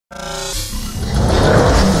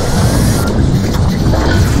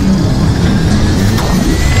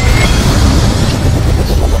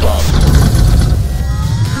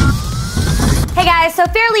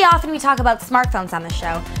talk about smartphones on the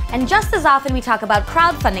show, and just as often we talk about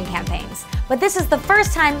crowdfunding campaigns. But this is the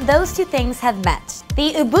first time those two things have met.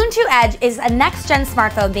 The Ubuntu Edge is a next-gen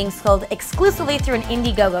smartphone being sold exclusively through an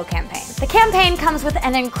Indiegogo campaign. The campaign comes with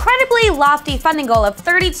an incredibly lofty funding goal of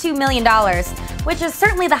 $32 million, which is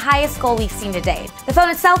certainly the highest goal we've seen to date. The phone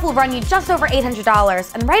itself will run you just over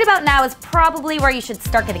 $800, and right about now is probably where you should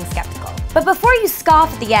start getting skeptical. But before you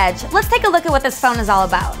scoff at the Edge, let's take a look at what this phone is all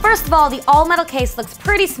about. First of all, the all-metal case looks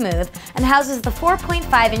pretty smooth and houses the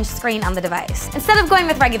 4.5-inch screen on the device. Instead of going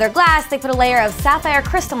with regular glass, they put a layer of sapphire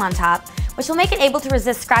crystal on top, which will make it able to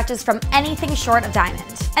resist scratches from anything short of diamond.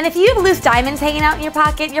 And if you have loose diamonds hanging out in your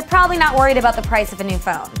pocket, you're probably not worried about the price of a new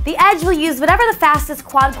phone. The Edge will use whatever the fastest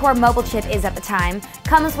quad-core mobile chip is at the time,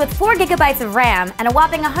 comes with 4 GB of RAM and a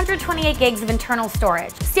whopping 128 gigs of internal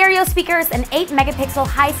storage. Stereo speakers, an 8-megapixel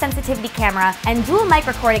high-sensitivity camera, and dual mic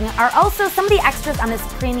recording are also some of the extras on this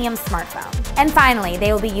premium smartphone. And finally,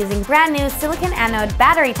 they will be using brand new silicon anode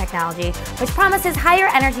battery technology, which promises higher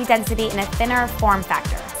energy density in a thinner form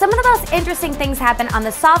factor. Some of the most interesting things happen on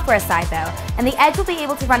the software side though, and the Edge will be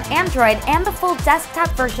able to run Android and the full desktop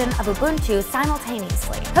version of Ubuntu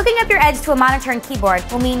simultaneously. Hooking up your Edge to a monitor and keyboard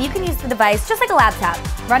will mean you can use the device just like a laptop,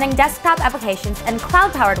 running desktop applications and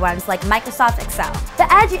cloud-powered ones like Microsoft Excel.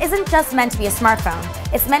 The Edge isn't just meant to be a smartphone,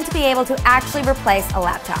 it's meant to be able to actually replace a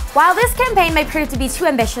laptop. While this campaign may prove to be too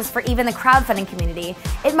ambitious for even the crowdfunding community,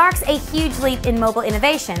 it marks a huge leap in mobile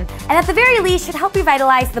innovation, and at the very least should help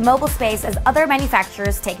revitalize the mobile space as other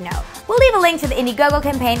manufacturers take note. We'll leave a link to the Indiegogo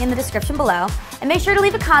campaign in the description below, and make sure to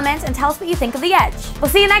leave a comment and tell us what you think of the Edge. We'll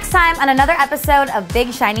see you next time on another episode of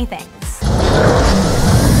Big Shiny Things.